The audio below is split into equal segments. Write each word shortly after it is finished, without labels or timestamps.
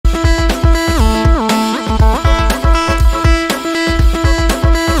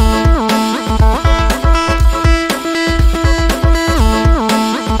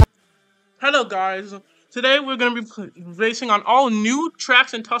guys? Today we're going to be racing on all new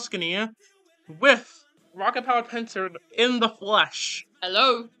tracks in Tuscany with Rocket Powered Pencil in the flesh.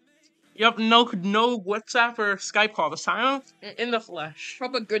 Hello. Yep, no WhatsApp or Skype call this time. In the flesh.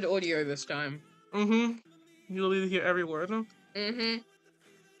 Proper good audio this time. You'll hear every word. Mm-hmm.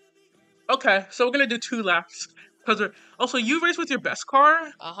 Okay, so we're going to do 2 laps. Also, you race with your best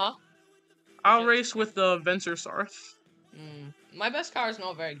car. Uh-huh. I'll race with the Venture Sarth. My best car is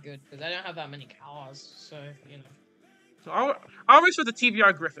not very good because I don't have that many cars, so, you know. So I'll race with the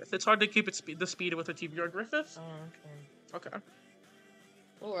TVR Griffith. It's hard to keep the speed with a TVR Griffith. Oh, Okay.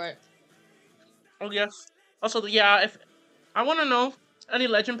 Alright. Oh, yes. Also, yeah, if I want to know, any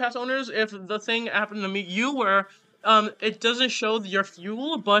Legend Pass owners, if the thing happened to meet you where it doesn't show your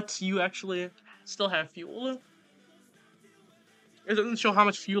fuel, but you actually still have fuel. It doesn't show how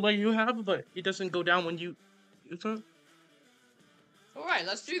much fuel you have, but it doesn't go down when you use it. Alright,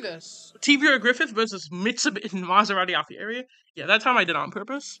 let's do this. TVR Griffith versus Mitsubishi Maserati Alfieri. Yeah, that time I did it on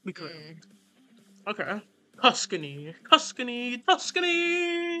purpose. Because... Okay. Tuscany.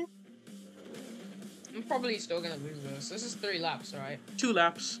 I'm probably still gonna lose this. This is 3 laps, right? 2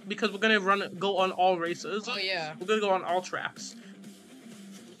 laps, because we're gonna go on all races. Oh, yeah. We're gonna go on all tracks.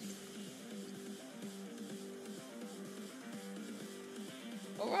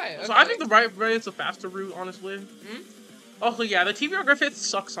 Alright, okay. So I think the right way is a faster route, honestly. Also, yeah, the TVR Griffith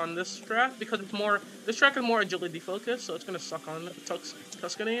sucks on this track because this track is more agility focused, so it's gonna suck on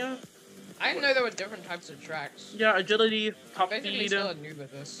Tuscany. I didn't know there were different types of tracks. Yeah, agility, top Basically speed. still a noob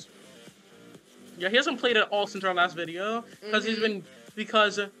at this. Yeah, he hasn't played at all since our last video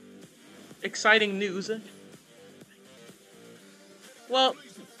because exciting news. Well,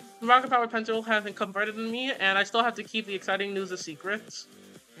 Rocket Powered Pencil hasn't converted in me, and I still have to keep the exciting news a secret.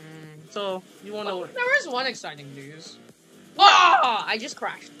 So you won't know what. There is one exciting news. Oh! I just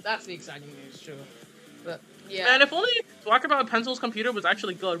crashed. That's the exciting news, sure. But yeah. And if only Rocket Powered Pencil's computer was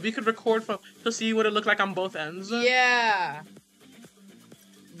actually good, we could record to see what it looked like on both ends. Yeah.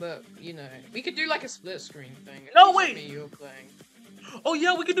 But you know, we could do like a split screen thing. No, wait! Me, you're playing. Oh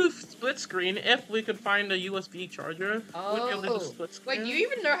yeah, we could do split screen if we could find a USB charger. Oh. We'd be able to do split screen. Wait, do you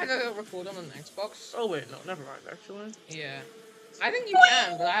even know how to record on an Xbox? Oh wait, no, never mind. Actually. Yeah. I think you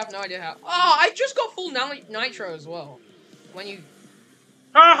can, but I have no idea how. Oh, I just got full nitro as well. When you.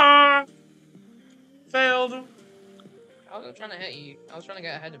 Haha! Failed. I wasn't trying to hit you. I was trying to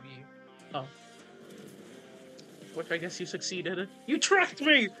get ahead of you. Oh. Which I guess you succeeded. You tricked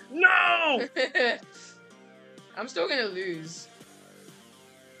me! No! I'm still gonna lose.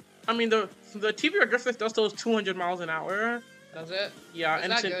 I mean, the TVR Griffith does those 200 miles an hour. Does it? Yeah, Is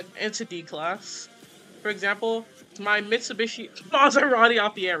and that good? it's a D class. For example, my Mitsubishi Maserati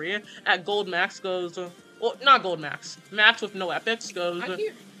Alfieri at Gold Max goes, well, not Gold Max, Max with no epics goes,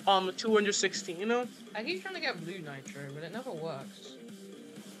 216. I keep trying to get blue nitro, but it never works.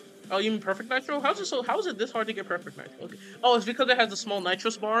 Oh, you mean perfect nitro? How is it this hard to get perfect nitro? Okay. Oh, it's because it has a small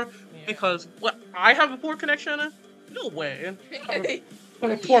nitrous bar. Yeah. Because what? I have a poor connection. No way.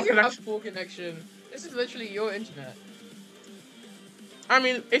 Have poor connection. This is literally your internet. I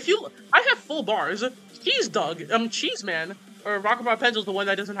mean, I have full bars. Cheese Man, or Rocket Powered Pencil's the one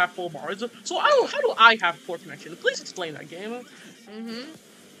that doesn't have full bars. So how do I have poor connection? Please explain that game.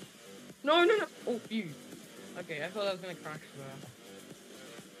 No. Oh, phew. Okay, I thought I was gonna crash there.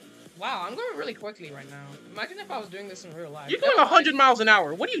 Wow, I'm going really quickly right now. Imagine if I was doing this in real life. You're going 100 miles an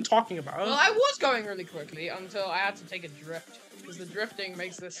hour. What are you talking about? Well, I was going really quickly until I had to take a drift. Because the drifting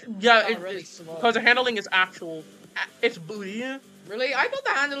makes this really slow. Because the handling is it's booty. Really? I thought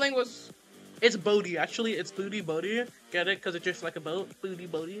the handling was... It's boaty, actually. It's booty. Get it? Because it's just like a boat.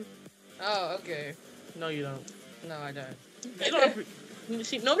 Booty. Oh, okay. No, you don't. No, I don't. You don't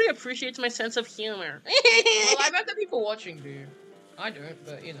see, nobody appreciates my sense of humor. Well, I bet the people watching do. I don't,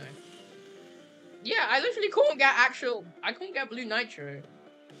 but you know. Yeah, I literally couldn't get blue nitro.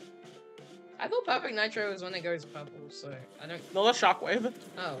 I thought perfect nitro is when it goes purple, so I don't... No, that's Shockwave.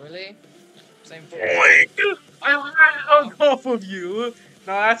 Oh, really? Same thing. I ran off of you.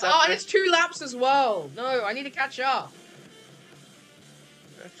 No, that's... Oh, and it's 2 laps as well. No, I need to catch up.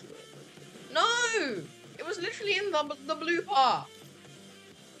 No! It was literally in the blue part.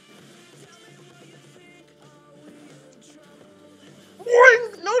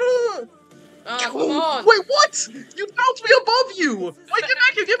 No. Oh, come on. Wait, what? You bounced me above you.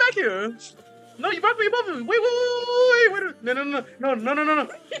 Wait, get back here. No, you bounced me above me. Wait. No.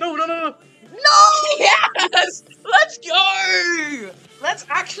 No! Yes! Let's go! Let's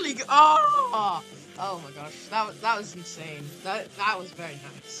actually go. Oh my gosh, that was insane. That was very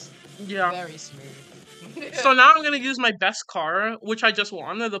nice. Yeah. Very smooth. So now I'm gonna use my best car, which I just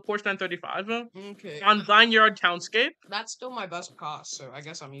won, the Porsche 935, Okay. on Vineyard Townscape. That's still my best car, so I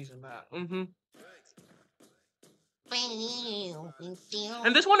guess I'm using that.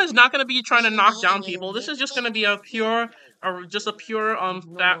 And this one is not gonna be trying to knock down people. This is just gonna be a pure,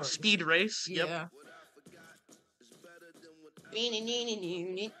 that speed race. Yep. Yeah.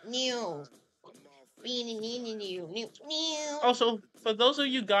 Also, for those of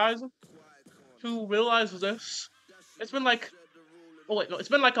you guys who realize this, it's been like, oh wait, no, it's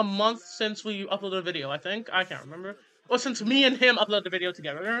been like a month since we uploaded a video. I think I can't remember. Or since me and him uploaded the video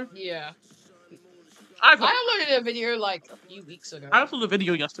together. Yeah. I uploaded a video like a few weeks ago. I uploaded a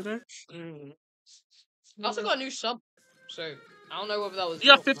video yesterday. I also got a new sub, so I don't know whether that was.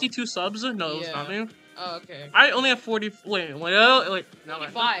 You got 52 subs? No, it's not me. Oh, okay. I only have 40. Wait, no,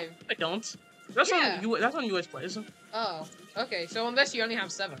 45. I don't. That's on you. That's on US Plays. Oh, okay. So unless you only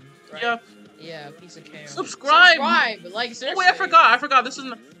have 7, right? Yep. Yeah, piece of chaos. Subscribe. Like seriously. Oh wait, I forgot. This is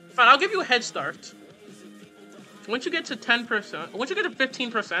fine. I'll give you a head start. Once you get to 10%, once you get to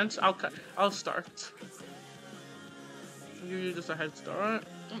 15%, I'll start. I'll give you just a head start.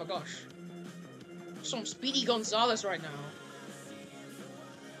 Oh my gosh. Some Speedy Gonzalez right now.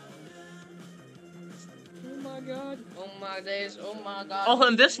 Oh my god. Oh my days. Oh my god. Oh,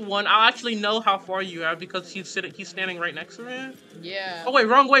 and this one, I'll actually know how far you are because he's standing right next to me. Yeah. Oh wait,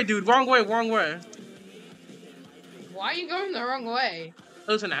 wrong way, dude. Wrong way. Why are you going the wrong way?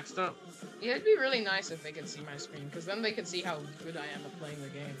 It was an accident. Yeah, it'd be really nice if they could see my screen, because then they could see how good I am at playing the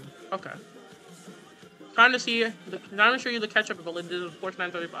game. Okay. Trying to show you the catch-up ability of the Porsche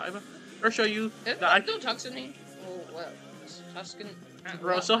 935, or show you that I still Tuscany. Oh, what? Tuscany.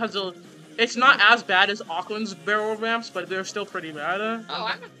 Bro, it still has a. It's not as bad as Auckland's barrel ramps, but they're still pretty bad. Oh,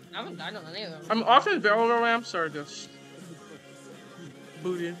 I haven't died on any of them. Auckland's barrel ramps are just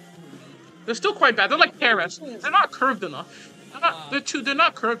booty. They're still quite bad. They're like Paris. They're not curved enough. They're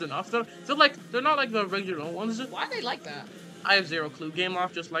not curved enough. They're not like the regular ones. Why are they like that? I have zero clue. Game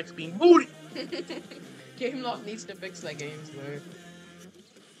Loft just likes being booty. Game Loft needs to fix their games though.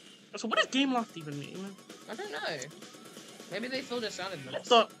 So what does Game Loft even mean? I don't know. Maybe they filled it sounded nice.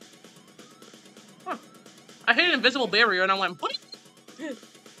 Huh. I hit an invisible barrier and I went booty.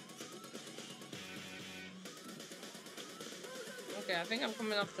 Okay, I think I'm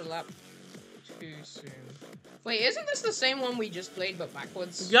coming up to lap too soon. Wait, isn't this the same one we just played but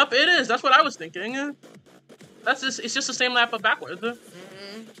backwards? Yup, it is. That's what I was thinking. It's just the same lap but backwards.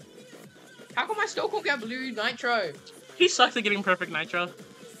 How come I still can't get blue nitro? He sucks at getting perfect nitro.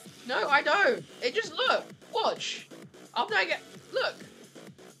 No, I don't. It just watch. After I get look.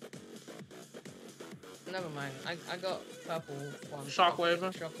 Never mind. I got purple one.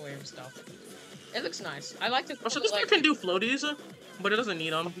 Shockwave stuff. It looks nice. I like to. So this one can do floaties, but it doesn't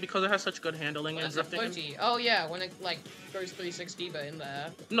need them because it has such good handling and drifting. Oh yeah, when it like goes 360 but in the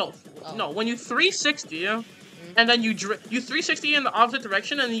air. No, when you 360, and then you 360 in the opposite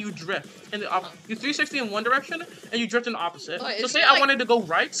direction and then you drift. And you 360 in one direction and you drift in the opposite. So say I wanted to go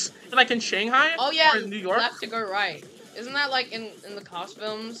right, like in Shanghai or in New York. Left to go right. Isn't that like in the Cars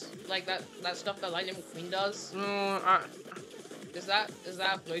films, like that stuff that Lightning McQueen does? Is that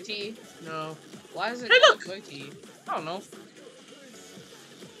floaty? No. Why is it floaty? I don't know.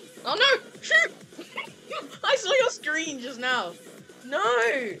 Oh no! Shoot! I saw your screen just now. No!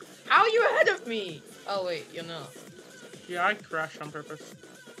 How are you ahead of me? Oh wait, you're not. Yeah, I crashed on purpose.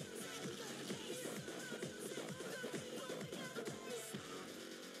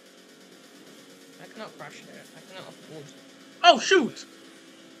 I cannot crash here. I cannot afford. Oh shoot!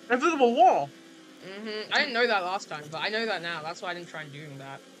 Invisible wall! I didn't know that last time, but I know that now. That's why I didn't try doing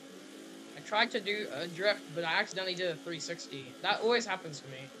that. I tried to do a drift, but I accidentally did a 360. That always happens to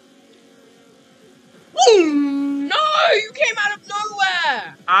me. Boom! No! You came out of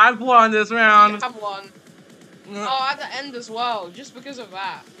nowhere! I've won this round. You have won. Oh, at the end as well, just because of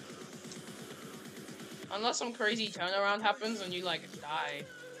that. Unless some crazy turnaround happens and you, like, die,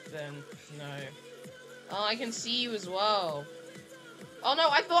 then no. Oh, I can see you as well. Oh no,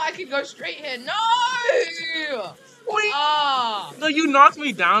 I thought I could go straight here. No! Wait. Ah! No, you knocked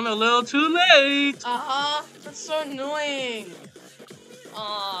me down a little too late. That's so annoying.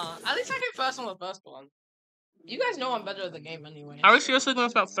 At least I came first on the first one. You guys know I'm better at the game anyway. I was seriously going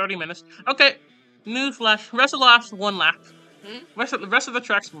about 30 minutes. Okay, newsflash. Rest of the last 1 lap. Rest of the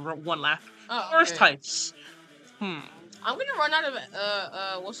tracks 1 lap. First types. I'm gonna run out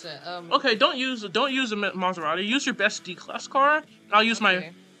of what's that? Okay, don't use a Maserati. Use your best D-class car. And I'll use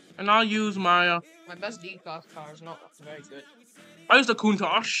my my best D-class car is not very good. I'll use the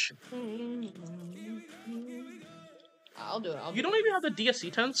Countach. I'll do it. You don't even have the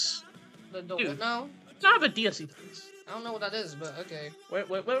DSC tents? The what now? No, I have a DSC class. I don't know what that is, but okay. Wait.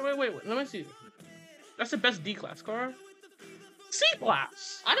 Let me see. That's the best D class car. C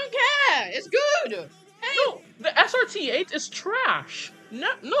class. I don't care. It's good. Hey. No, the SRT8 is trash.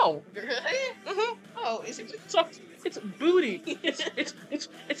 No. Really? Mhm. Oh, is it? Sucks. It's booty.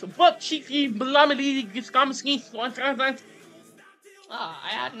 It's butt cheeky blamely skamski. Ah, I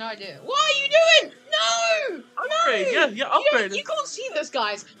had no idea. What are you doing? No! Upgrade, No! yeah, upgrade. You can't see this,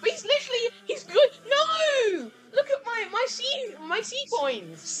 guys, but he's good. No! Look at my C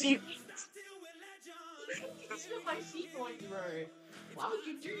coins. See, Look at my C coins, bro. Why would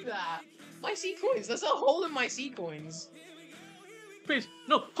you do that? My C coins. There's a hole in my C coins. please,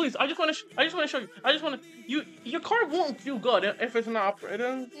 no, please. I just want to show you. Your car won't do good if it's not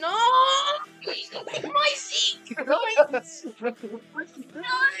upgraded. No! My C coins.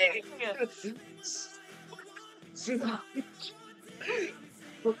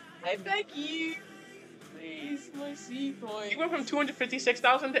 I beg you. Please, my C coins. You went from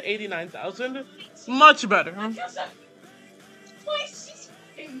 256,000 to 89,000. Much better. My C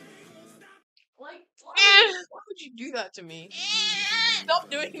coins. Like, why would you do that to me? Stop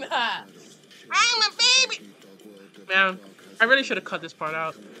doing that. I'm a baby. Man, I really should have cut this part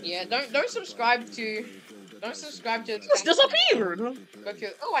out. Yeah, don't subscribe to. Don't subscribe to. It's disappeared.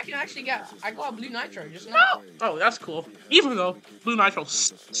 Because I can actually I got a blue nitro just now. Oh, that's cool. Even though Blue Nitro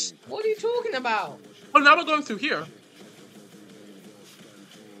sucks. What are you talking about? But now we're going through here.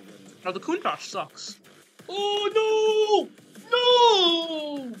 Oh, the Countach sucks. Oh no!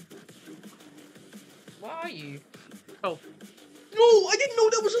 No! Where are you? Oh. No, I didn't know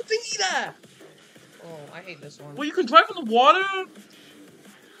there was a thingy there. Oh, I hate this one. Well, you can drive on the water? Oh,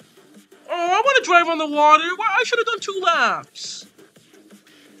 I want to drive on the water. Why? I should have done 2 laps.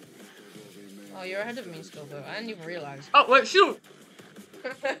 Oh, you're ahead of me still, though. I didn't even realize. Oh, wait, shoot.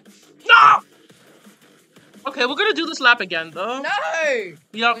 No! Okay, we're gonna do this lap again, though. No!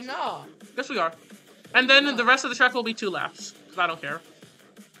 Yep. We're not. Yes, we are. And then the rest of the track will be 2 laps. Because I don't care.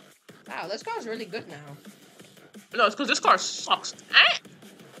 Wow, this car's really good now. No, it's because this car sucks.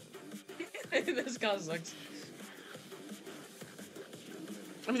 This car sucks.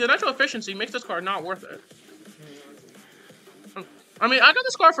 I mean, the nitro efficiency makes this car not worth it. I mean, I got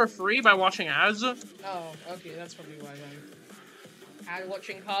this car for free by watching ads. Oh, okay, that's probably why then. Ad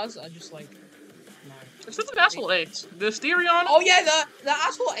watching cars are just like, no. It's just an Asphalt 8. The Stereon. Oh yeah, the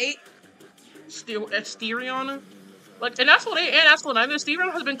Asphalt 8. Stereon. Like, in Asphalt 8 and Asphalt 9, the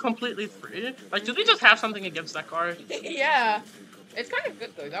Stereon has been completely free. Like, do they just have something against that car? Yeah. It's kind of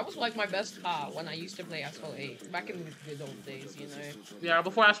good though. That was like my best car when I used to play Asphalt 8 back in the good old days, you know. Yeah,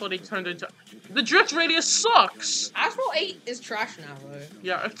 before Asphalt 8 turned into the drift radius sucks. Asphalt 8 is trash now though.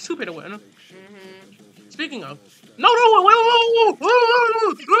 Yeah, it's too pay to win. Mhm. Speaking of, no,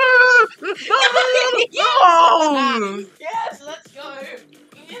 Yes, let's go.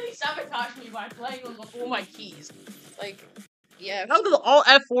 You nearly sabotaged me by playing on all my keys. Like, yeah. How did all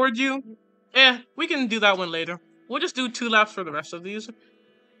F4'd you? We can do that one later. We'll just do 2 laps for the rest of these.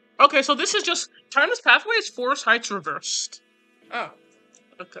 Okay, so this is just Timeless Pathway is Forest Heights reversed. Oh.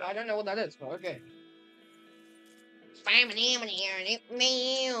 Okay. I don't know what that is, but okay. Are you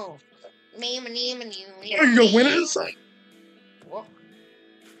winning, son? What?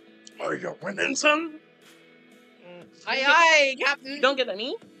 Are you winning, son? Aye, aye, Captain. You don't get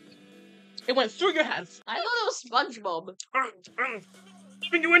any? It went through your head. I thought it was SpongeBob.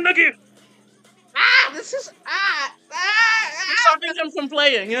 Keeping you in, Nuggy. Ah, this is He's stopping him from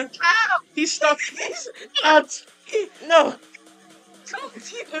playing. Yeah? Ow. He's stuck. No. Don't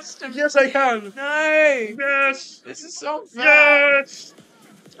do this to me. Yes, I can. No. Yes. This is so bad. Yes.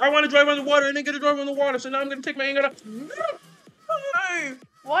 I want to drive on the water and then get to drive on the water, so now I'm going to take my anger out. No.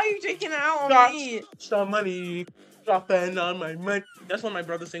 Why are you taking it out on me? Stop money. Dropping on my money. That's what my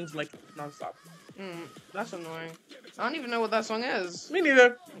brother sings like nonstop. That's annoying. I don't even know what that song is. Me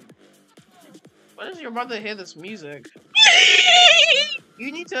neither. Why does your brother hear this music?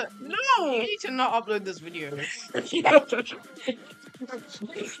 You need to not upload this video.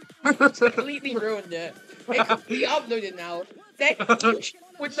 Completely ruined it. It could be uploaded now. They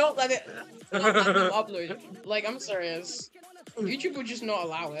would not let them upload it. Like, I'm serious. YouTube would just not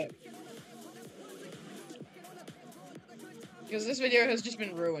allow it. Because this video has just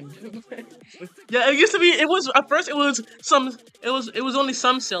been ruined. Yeah, it used to be. It was at first. It was only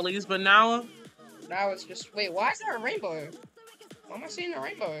some sillies, but now. Now it's just. Wait, why is there a rainbow? Why am I seeing a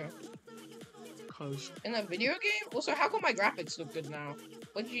rainbow? Cause in a video game? Also, how come my graphics look good now?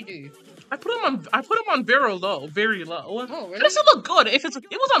 What did you do? I put them on very low, very low. Oh, really? It doesn't look good. If it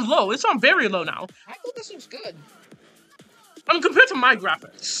was on low, it's on very low now. I thought this looks good. I mean, compared to my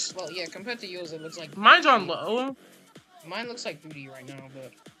graphics, Well, yeah, compared to yours, it looks like mine's on low. mine looks like booty right now,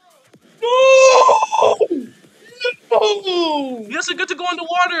 but No! No! Yes, I get to go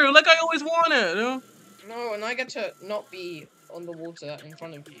underwater like I always wanted. no, and I get to not be on the water in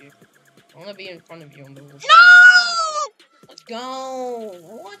front of you. I want to be in front of you on the water. No! Let's go.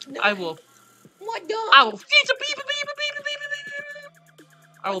 What? No. I will. What the? I will.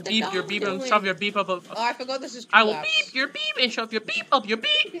 I will beep your beep and shove your beep up. Oh, I forgot this is 2 I will laps. beep your beep and shove your beep up your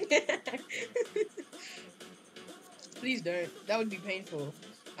beep. Please don't. That would be painful.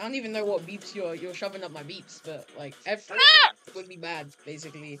 I don't even know what beeps you're shoving up my beeps, but like every would be bad,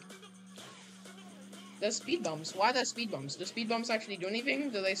 basically. There's speed bumps. Why are there speed bumps? Do speed bumps actually do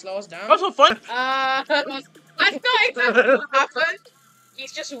anything? Do they slow us down? That's so fun. I know exactly what happened.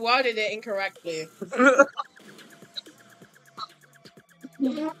 He's just worded it incorrectly.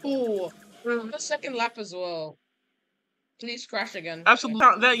 Ooh. The second lap as well. Please crash again. Absolutely.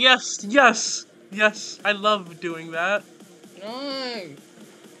 That yes. I love doing that. No.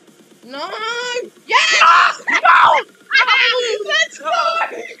 No. Yes! No! Let's go!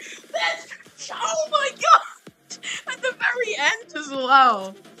 Oh my god! At the very end as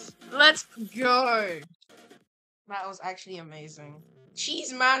well. Let's go. That was actually amazing.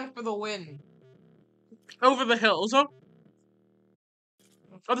 Cheese man for the win. Over the hills, huh?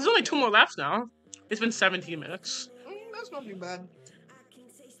 Oh, there's only 2 more laps now. It's been 17 minutes. That's not too bad.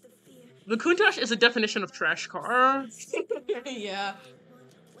 The Countach is a definition of trash car. Yeah.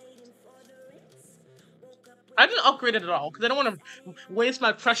 I didn't upgrade it at all because I don't want to waste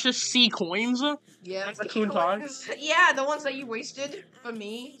my precious C coins. Yeah. The Countach. Yeah, the ones that you wasted for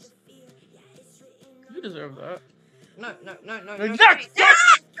me. You deserve that. No. Yes! You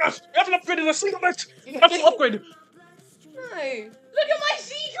haven't upgraded a single bit! You have to upgrade! No. Look at my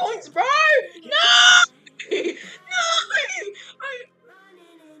C coins, bro! No!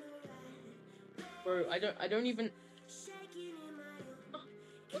 Bro, I don't even...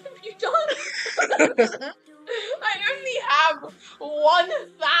 What have you done? I only have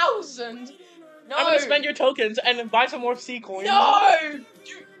 1,000! No! I'm gonna spend your tokens and then buy some more C coins. No!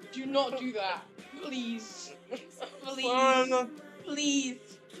 Do not do that. Please. Please. Please.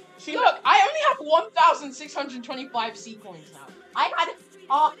 Look, I only have 1,625 C coins now. I had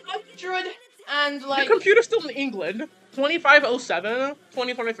 100 and like... Your computer's still in England. 2507,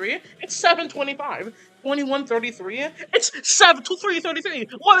 2023. It's 725. 2133. It's 72333.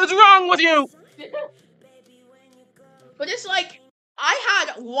 What is wrong with you? But it's like, I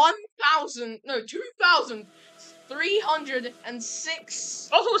had 2,306.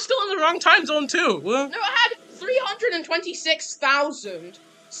 Also, it's still in the wrong time zone, too. No, I had 326,000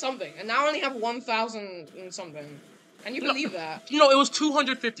 something, and now I only have 1,000 and something. Can you believe that? No, it was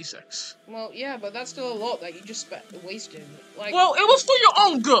 256. Well, yeah, but that's still a lot that you just wasted. Like, Well, it was for your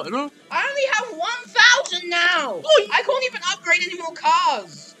own good. I only have 1,000 now! Oh, I can't even upgrade any more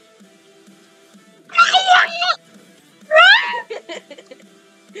cars!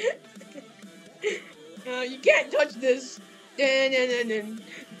 You can't touch this! Can't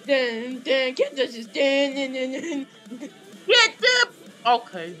touch this! Get them!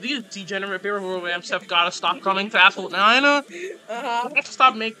 Okay, these degenerate barrel ramps have gotta stop coming to Asphalt 9. We have to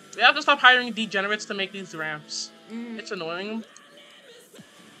stop hiring degenerates to make these ramps. It's annoying.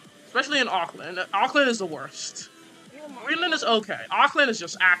 Especially in Auckland. Auckland is the worst. Greenland is okay. Auckland is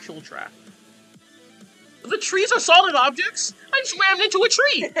just actual trash. The trees are solid objects? I just rammed into a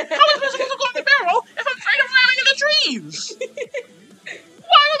tree! How am I supposed to go on the barrel if I'm afraid of ramming into trees?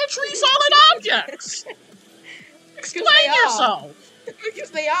 Why are the trees solid objects? Explain yourself!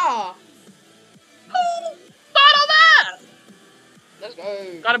 Because they are! Who thought of that? Let's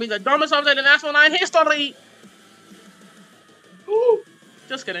go. Gotta be the dumbest object in Asphalt 9 history! Ooh.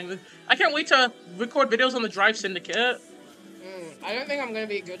 Just kidding. I can't wait to record videos on the Drive Syndicate. I don't think I'm gonna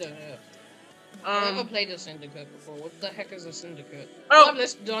be good at it. I've never played a Syndicate before. What the heck is a Syndicate? Oh, All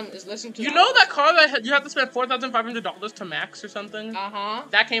I've done is listen to... You know that car that you have to spend $4,500 to max or something? Uh-huh.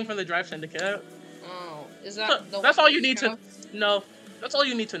 That came from the Drive Syndicate. Oh, is that... That's all you need to know. That's all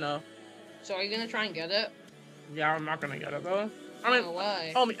you need to know. So are you gonna try and get it? Yeah, I'm not gonna get it though. I mean,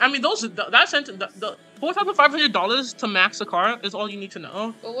 why? I mean, the $4,500 to max a car is all you need to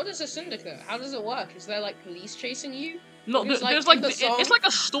know. But what is a Syndicate? How does it work? Is there like police chasing you? No, Because, there's like, like in the song- it's like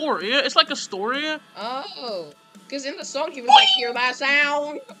a story. It's like a story. Oh, because in the song he was like, "Hear that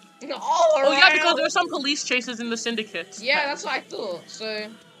sound all around." Oh yeah, because there's some police chases in the Syndicate. Yeah, that's what I thought. So,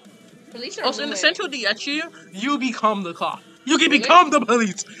 police are. Also, in the annoying. Centro di Ecce, you become the cop. You can become the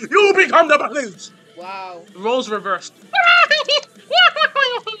police. You become the police. Wow. Roles reversed.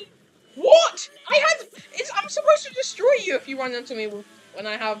 What? I'm supposed to destroy you if you run into me when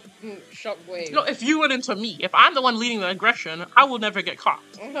I have shockwave. No, if you run into me, if I'm the one leading the aggression, I will never get caught.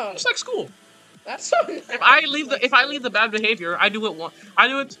 Oh, Just like school. that's so nice. If I leave the bad behavior, I do it once. I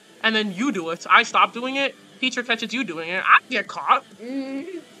do it, and then you do it. I stop doing it. Teacher catches you doing it. I get caught.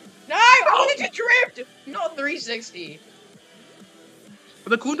 No, I wanted to drift, not 360.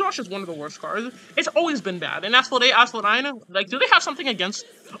 The Kundosh is one of the worst cars. It's always been bad. And Asphalt 8, Asphalt 9, like, do they have something against...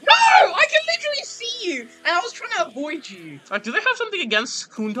 No! I can literally see you! And I was trying to avoid you. Like, do they have something against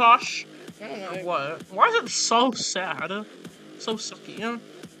Kundosh? I don't know. Or what? Why is it so sad? So sucky, yeah?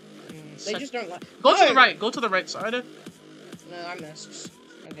 They just don't like... Go to the right. Go to the right side. No, I missed.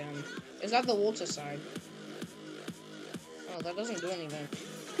 Again. Is that the water side? Oh, that doesn't do anything.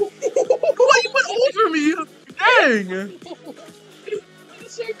 Why you went over me? Dang!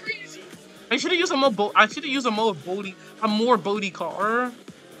 That's so crazy. I should have used a more Bodhi car.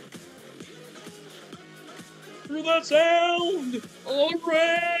 Through that sound, all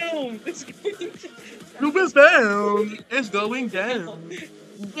around. It's going down. It's going down.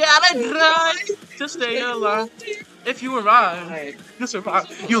 Gotta drive to stay alive. If you arrive, you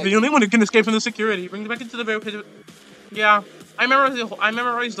survive. You're the only one who can escape from the security. Bring it back into the very pit. Yeah, I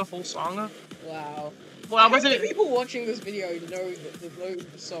memorized the whole song. Wow. Well, I How many wasn't. people watching this video know the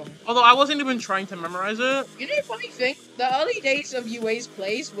song? Although I wasn't even trying to memorize it. You know, funny thing, the early days of UA's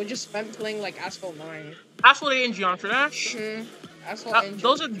plays were just spent playing like Asphalt 9. Asphalt 8 and Geometry Dash. Asphalt and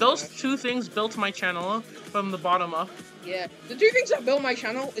Those Dash. two things built my channel from the bottom up. Yeah, the two things that built my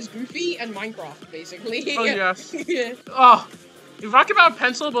channel is Goofy and Minecraft, basically. Oh yes. Yeah. Oh, you rock about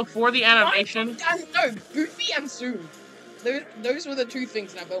pencil before the animation. No, Goofy and Zoom. Those were the two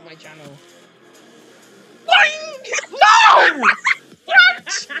things that built my channel. No! What? At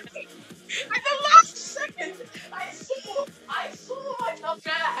the last second, I saw myself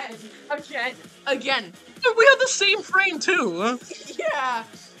again. Dude, we had the same frame too. Yeah.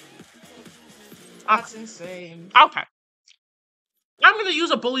 That's insane. Okay. I'm gonna use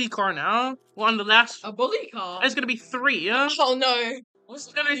a bully car now. Well, on the last, A bully car? it's gonna be 3. Oh no.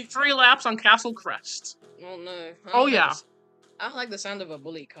 It's gonna be 3 laps on Castle Crest. Oh no. Oh yeah. I don't like the sound of a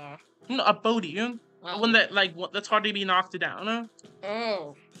bully car. No, a Bodhi. Oh. One that that's hard to be knocked down.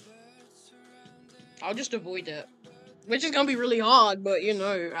 Oh. I'll just avoid it. Which is gonna be really hard, but you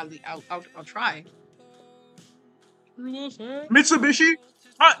know, I'll try. Mitsubishi?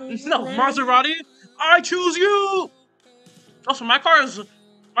 No, Maserati? I choose you! Also, my car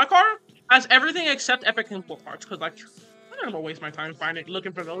has everything except epic import parts, because, like, I'm not gonna waste my time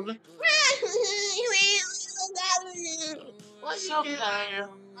looking for those. What's up there?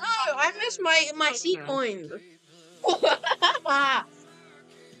 Oh, I missed my C coins.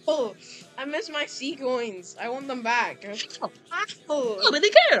 Oh, I missed my C coins. I want them back. Oh, Nobody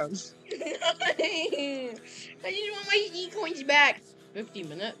cares! I just want my C coins back. 50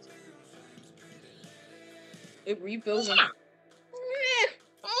 minutes. It refills them.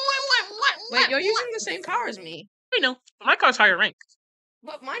 Wait, you're using the same car as me. I know. My car's higher rank.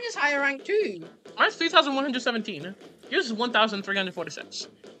 But mine is higher rank too. Mine's 3,117. Yours is 1,346.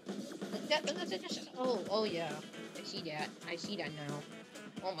 Oh yeah. I see that now.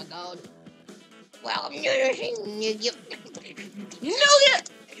 Oh my god. Well, nougat!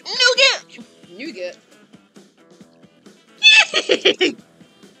 Nougat!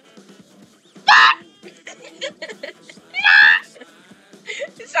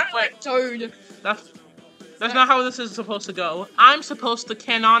 It sounds like Toad. That's not how this is supposed to go. I'm supposed to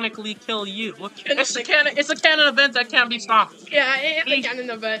canonically kill you. It's a canon event that can't be stopped. Yeah, it's a canon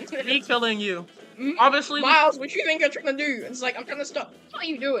event. Me killing you. Obviously, Miles, what do you think you're trying to do? It's like, I'm trying to stop. What are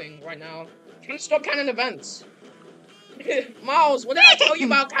you doing right now? I'm trying to stop canon events. Miles, what did I tell you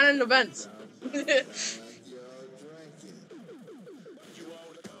about canon events? So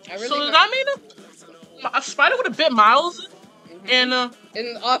does that mean a spider would have bit Miles in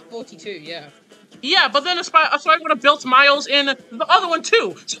R42, yeah. Yeah, but then a spider would have built Miles in the other one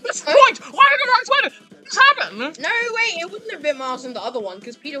too. So that's the point. Why did the wrong spider? What's happened? No, wait, it wouldn't have bit Miles in the other one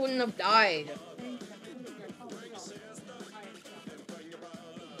because Peter wouldn't have died.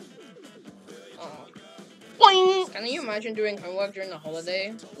 Boing! Can you imagine doing homework during the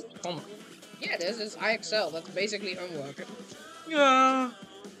holiday? Homework. Yeah, this is IXL. That's basically homework. Yeah.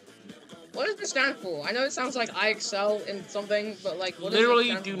 What does this stand for? I know it sounds like IXL in something, but like, what Literally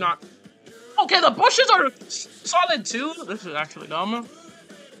does it stand do for? not. Okay, the bushes are solid too. This is actually dumb.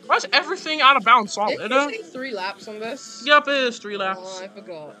 Why is everything out of bounds solid? Didn't you say 3 laps on this? Yep, it is 3 Oh, laps. I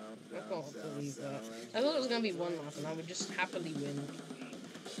forgot. I forgot to leave that. I thought it was gonna be 1 lap and I would just happily win.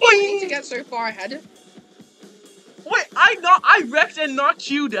 I need to Boing! get so far ahead. Wait, I wrecked and knocked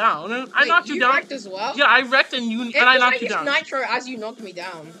you down. I Wait, knocked you down. wrecked as well? Yeah, I wrecked and I I knocked you used down. nitro as you knocked me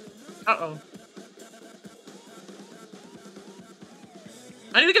down. Uh-oh.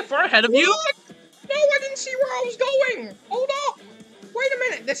 I need to get far ahead of you. What? No, I didn't see where I was going. Hold up. Wait a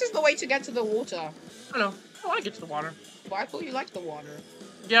minute. This is the way to get to the water. I know. I want to get to the water. But I thought you liked the water.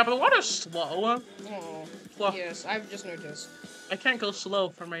 Yeah, but the water's slow. Oh, Slow. yes, I've just noticed. I can't go slow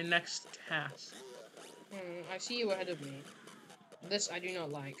for my next task. I see you ahead of me. This I do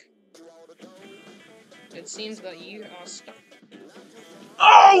not like. It seems that you are stuck.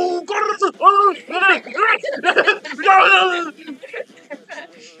 Oh!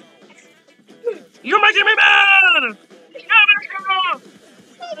 You're making me mad!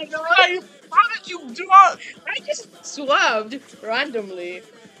 How did you do it? I just swerved randomly.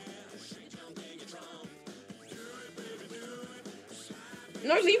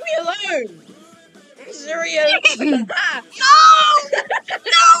 No, leave me alone! I'm serious! No! No!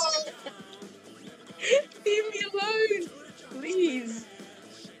 Leave me alone! Please!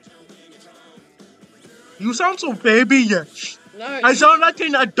 You sound so babyish. No, I sound like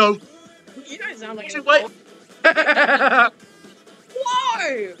an adult. you don't sound like an What? adult.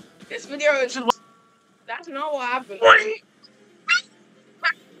 Whoa! This video is... That's not what happened.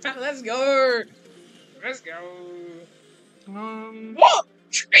 Let's go! Let's go! What?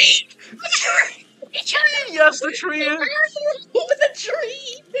 Tree! The tree! The tree! Yes, the tree is. What was the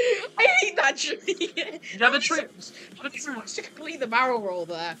tree? I hate that tree. Yeah, the tree. I'm supposed to complete the barrel roll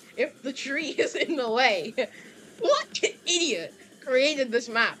there if the tree is in the way. What idiot created this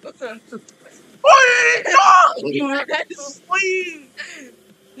map? Oi! Yes. Please!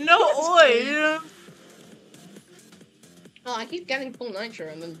 No, oi! Oh, I keep getting full nitro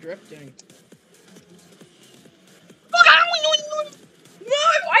and then drifting. No,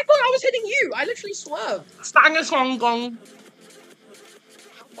 I thought I was hitting you. I literally swerved. Stang is Hong Kong.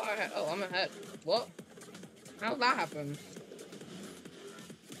 How far ahead? Oh, I'm ahead. What? How'd that happen?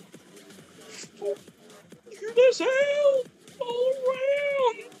 This hell all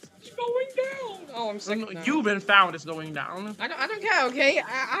around. It's going down. Oh, I'm sick now. You've been found is going down. I don't care. Okay, I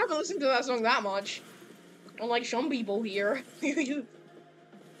haven't listened to that song that much. Unlike some people here.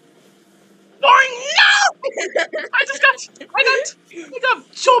 Oh no! I got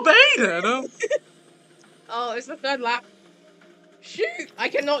so baited. Oh, it's the third lap. Shoot! I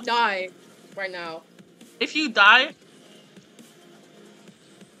cannot die right now. If you die,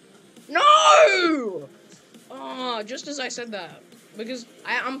 No! Oh, just as I said that. Because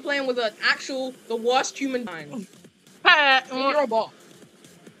I'm playing with the worst humankind. Pat, You're a bot.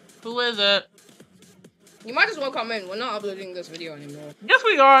 who is it? You might as well come in. We're not uploading this video anymore. Yes,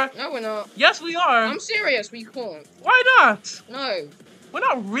 we are. No, we're not. Yes, we are. I'm serious. We can't. Why not? No. We're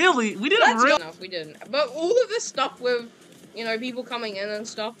not really. We didn't That's really. enough. We didn't. But all of this stuff with, you know, people coming in and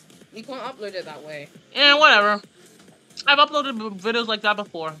stuff, we can't upload it that way. Yeah, whatever. I've uploaded videos like that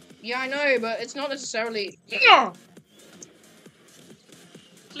before. Yeah, I know, but it's not necessarily. Yeah.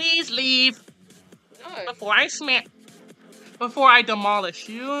 Please leave No. before I demolish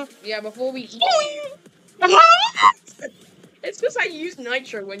you. Yeah, before we. It's because I used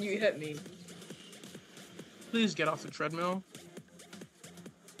nitro when you hit me. Please get off the treadmill.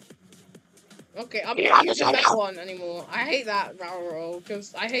 Okay, I'm not using that one anymore. I hate that barrel roll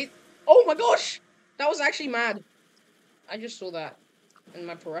because I hate. Oh my gosh, that was actually mad. I just saw that in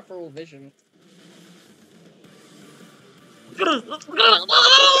my peripheral vision.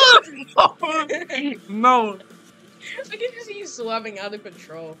 No. I can just see you swerving out of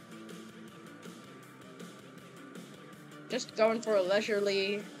control. Just going for a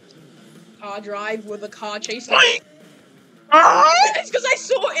leisurely car drive with a car chasing. It's because I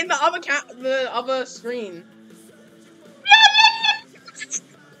saw it in the other screen.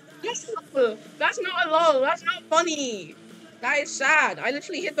 That's not a lol. That's not funny. That is sad. I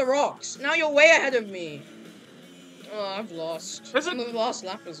literally hit the rocks. Now you're way ahead of me. Oh, I've lost. Is it- I'm the last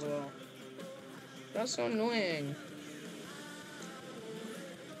lap as well. That's so annoying.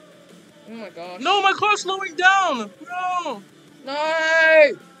 Oh my gosh. No, my car's slowing down. No.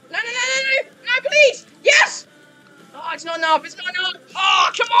 No! No, please! Yes! Oh, it's not enough. It's not enough.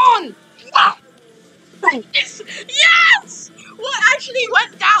 Oh, come on! Ah. Yes! Yes! What actually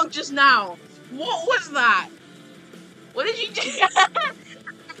went down just now? What was that? What did you do?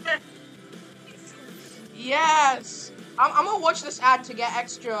 Yes! I'm gonna watch this ad to get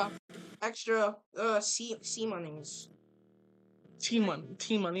extra sea monies.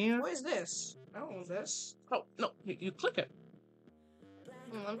 T-money. What is this? I don't want this. Oh, no, you click it.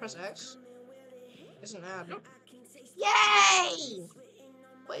 Let me press X. It's an ad. Yay!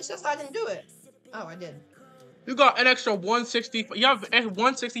 Wait, it says I didn't do it. Oh, I did. You got an extra 160. You have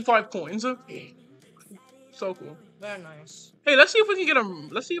 165 coins. So cool. Very nice. Hey, let's see if we can get a.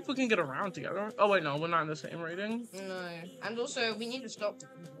 Let's see if we can get around together. Oh wait, no, we're not in the same rating. No. And also, we need to stop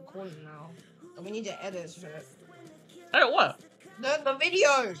recording now. And we need to edit it. Hey, what? The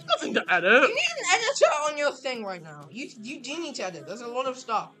video! Nothing to edit. You need an editor on your thing right now. You do need to edit. There's a lot of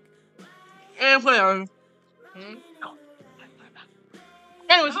stuff. And play on. Hmm?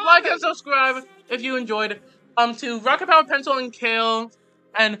 Anyways, like and subscribe if you enjoyed. To Rocket Power Pencil and Kale,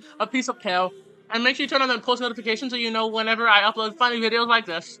 and a piece of kale, and make sure you turn on the post notifications so you know whenever I upload funny videos like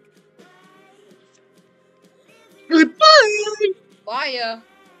this. Goodbye. Bye.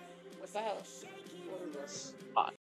 What the hell? What is this? Bye.